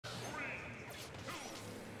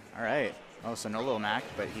All right. Oh, so no Little Mac,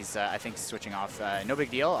 but he's, I think, switching off. No big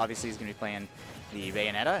deal. Obviously, he's going to be playing the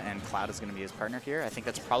Bayonetta, and Cloud is going to be his partner here. I think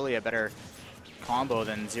that's probably a better combo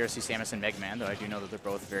than Zero Suit Samus and Mega Man, though I do know that they're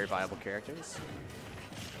both very viable characters.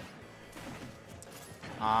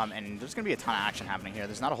 And there's going to be a ton of action happening here.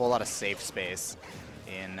 There's not a whole lot of safe space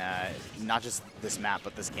in not just this map,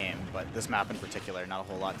 but this game. But this map in particular, not a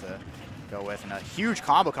whole lot to go with. And a huge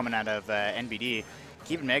combo coming out of NBD,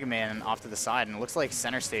 keeping Mega Man off to the side. And it looks like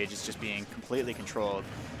center stage is just being completely controlled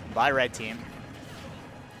by Red Team.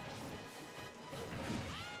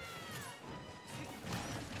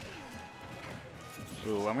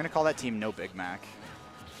 Ooh, I'm going to call that team No Big Mac.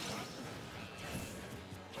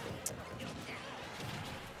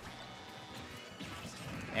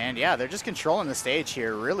 And yeah, they're just controlling the stage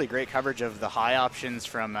here. Really great coverage of the high options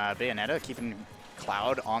from Bayonetta, keeping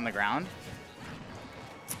Cloud on the ground.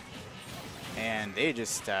 And they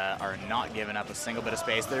just are not giving up a single bit of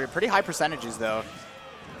space. They're pretty high percentages, though.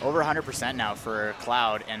 Over 100% now for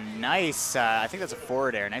Cloud. And nice, I think that's a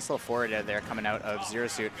forward air. Nice little forward air there coming out of Zero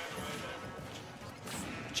Suit.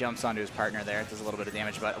 Jumps onto his partner there, does a little bit of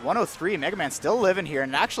damage, but 103, Mega Man still living here,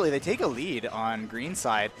 and actually they take a lead on green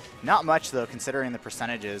side. Not much though, considering the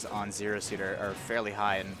percentages on Zero Suit are fairly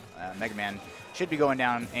high, and Mega Man should be going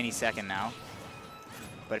down any second now.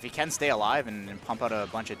 But if he can stay alive and pump out a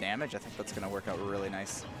bunch of damage, I think that's going to work out really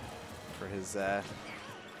nice for his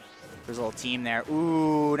little team there.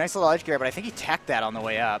 Ooh, nice little edge gear, but I think he teched that on the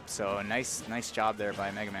way up, so nice job there by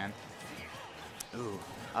Mega Man. Ooh,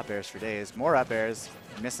 up airs for days, more up airs.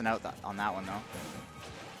 Missing out on that one,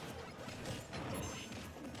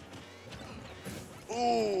 though.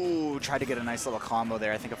 Ooh, tried to get a nice little combo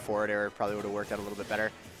there. I think a forward air probably would have worked out a little bit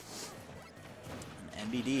better.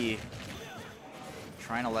 NBD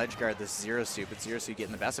trying to ledge guard this Zero Suit, but Zero Suit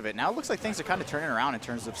getting the best of it. Now it looks like things are kind of turning around in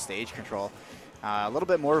terms of stage control. A little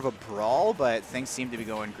bit more of a brawl, but things seem to be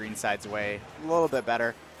going green side's way a little bit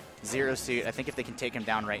better. Zero Suit, I think if they can take him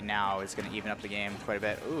down right now, it's going to even up the game quite a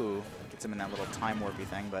bit. Ooh, gets him in that little time warpy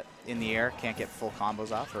thing, but in the air, can't get full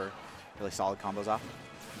combos off or really solid combos off.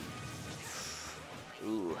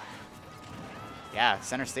 Ooh. Yeah,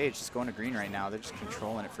 center stage just going to green right now. They're just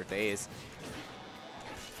controlling it for days.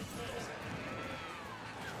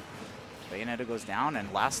 Bayonetta goes down,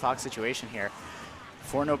 and last stock situation here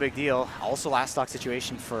for No Big Deal. Also last stock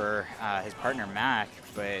situation for his partner Mac,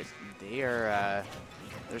 but they are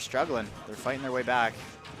they're struggling. They're fighting their way back.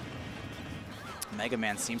 Mega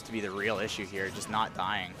Man seems to be the real issue here, just not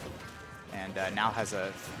dying. And now has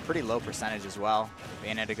a pretty low percentage as well.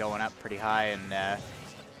 Bayonetta going up pretty high, and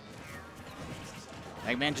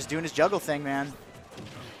Mega Man just doing his juggle thing, man.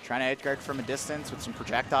 Trying to edge guard from a distance with some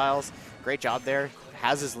projectiles. Great job there.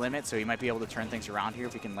 Has his limit, so he might be able to turn things around here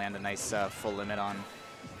if he can land a nice full limit on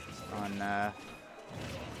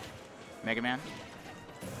Mega Man.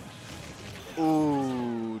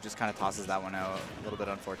 Ooh, just kind of tosses that one out. A little bit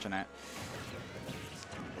unfortunate.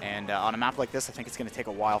 And on a map like this, I think it's going to take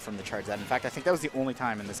a while for him to charge that. In fact, I think that was the only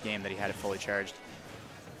time in this game that he had it fully charged.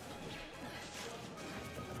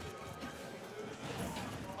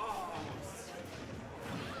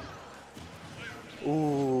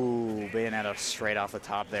 Ooh, Bayonetta straight off the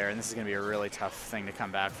top there, and this is going to be a really tough thing to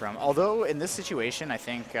come back from. Although, in this situation, I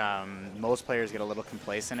think most players get a little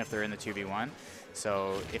complacent if they're in the 2v1.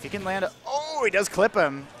 So, if he can land a... Oh, he does clip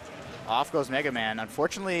him! Off goes Mega Man.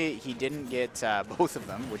 Unfortunately, he didn't get both of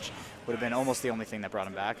them, which would have been almost the only thing that brought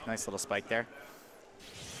him back. Nice little spike there.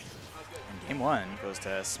 And game one goes to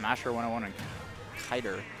Smasher1001 and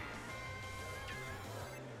Kiter.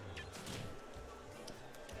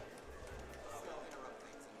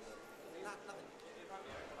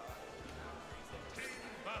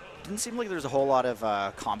 Didn't seem like there's a whole lot of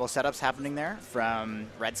combo setups happening there from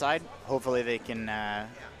red side. Hopefully they can,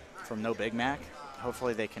 from No Big Mac,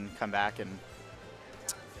 hopefully they can come back and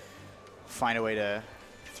find a way to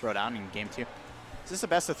throw down in game two. Is this a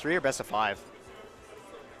best of 3 or best of 5?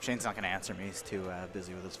 Shane's not going to answer me. He's too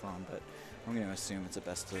busy with his phone, but I'm going to assume it's a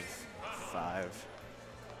best of 5.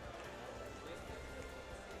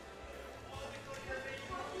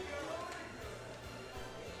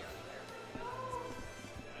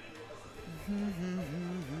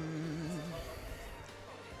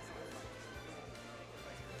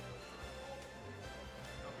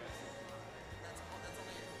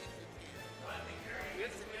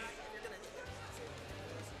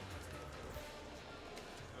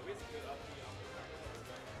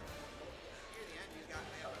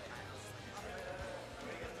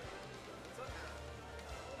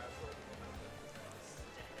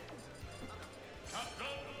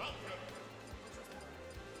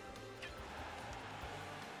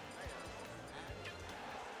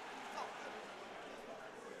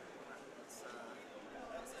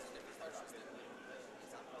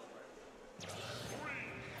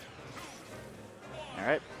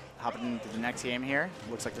 next game here.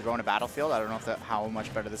 Looks like they're going to Battlefield. I don't know if how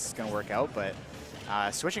much better this is going to work out, but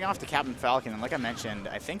switching off to Captain Falcon, and like I mentioned,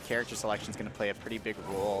 I think character selection is going to play a pretty big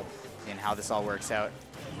role in how this all works out.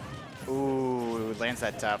 Ooh, lands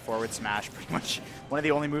that forward smash. Pretty much one of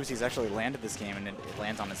the only moves he's actually landed this game, and it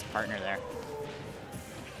lands on his partner there.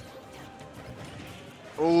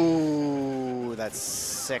 Ooh, that's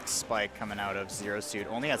sick spike coming out of Zero Suit.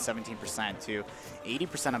 Only at 17% too.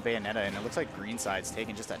 80% on Bayonetta, and it looks like Greenside's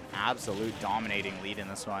taking just an absolute dominating lead in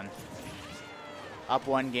this one. Up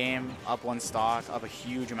one game, up one stock, up a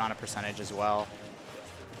huge amount of percentage as well.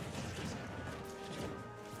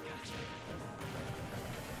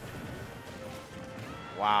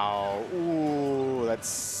 Wow. Ooh, that's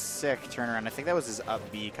sick turnaround. I think that was his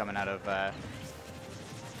up B coming out of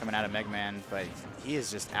Mega Man, but he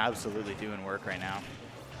is just absolutely doing work right now.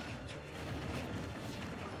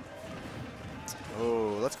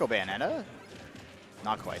 Oh, let's go Bayonetta.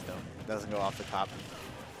 Not quite though. Doesn't go off the top.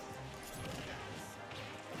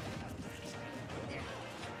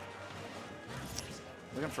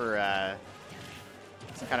 Looking for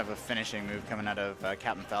some kind of a finishing move coming out of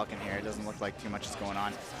Captain Falcon here. It doesn't look like too much is going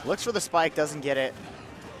on. Looks for the spike, doesn't get it.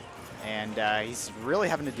 And he's really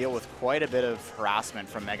having to deal with quite a bit of harassment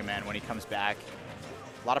from Mega Man when he comes back.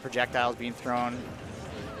 A lot of projectiles being thrown,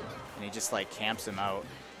 and he just like camps him out.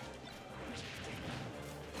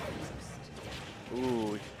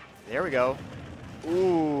 Ooh, there we go.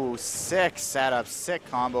 Ooh, sick setup, sick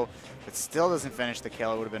combo, but still doesn't finish the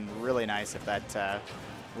kill. It would have been really nice if that,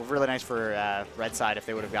 really nice for Red Side if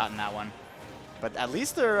they would have gotten that one. But at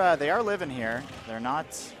least they are living here. They're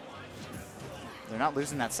not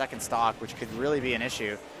losing that second stock, which could really be an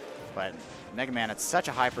issue. But Mega Man at such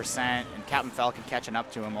a high percent, and Captain Falcon catching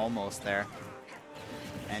up to him almost there.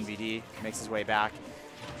 NBD makes his way back.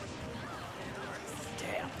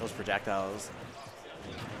 Damn, those projectiles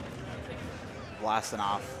blasting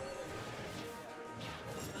off.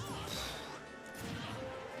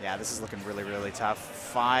 Yeah, this is looking really, really tough.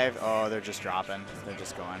 5, oh, they're just dropping. They're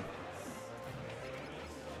just going.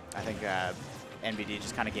 I think NBD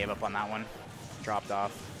just kind of gave up on that one. Dropped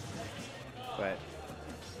off. But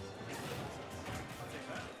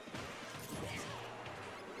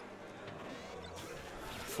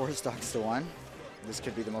four stocks to 1. This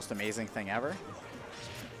could be the most amazing thing ever.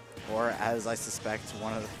 Or, as I suspect,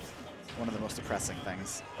 one of the most depressing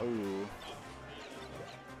things. Ooh.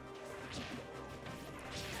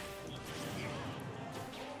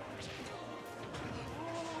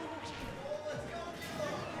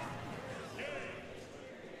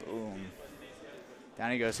 Boom.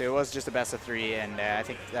 Down he goes. So it was just a best of 3, and I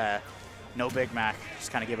think no Big Mac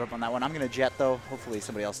just kind of gave up on that one. I'm going to jet, though. Hopefully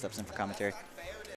somebody else steps in for commentary.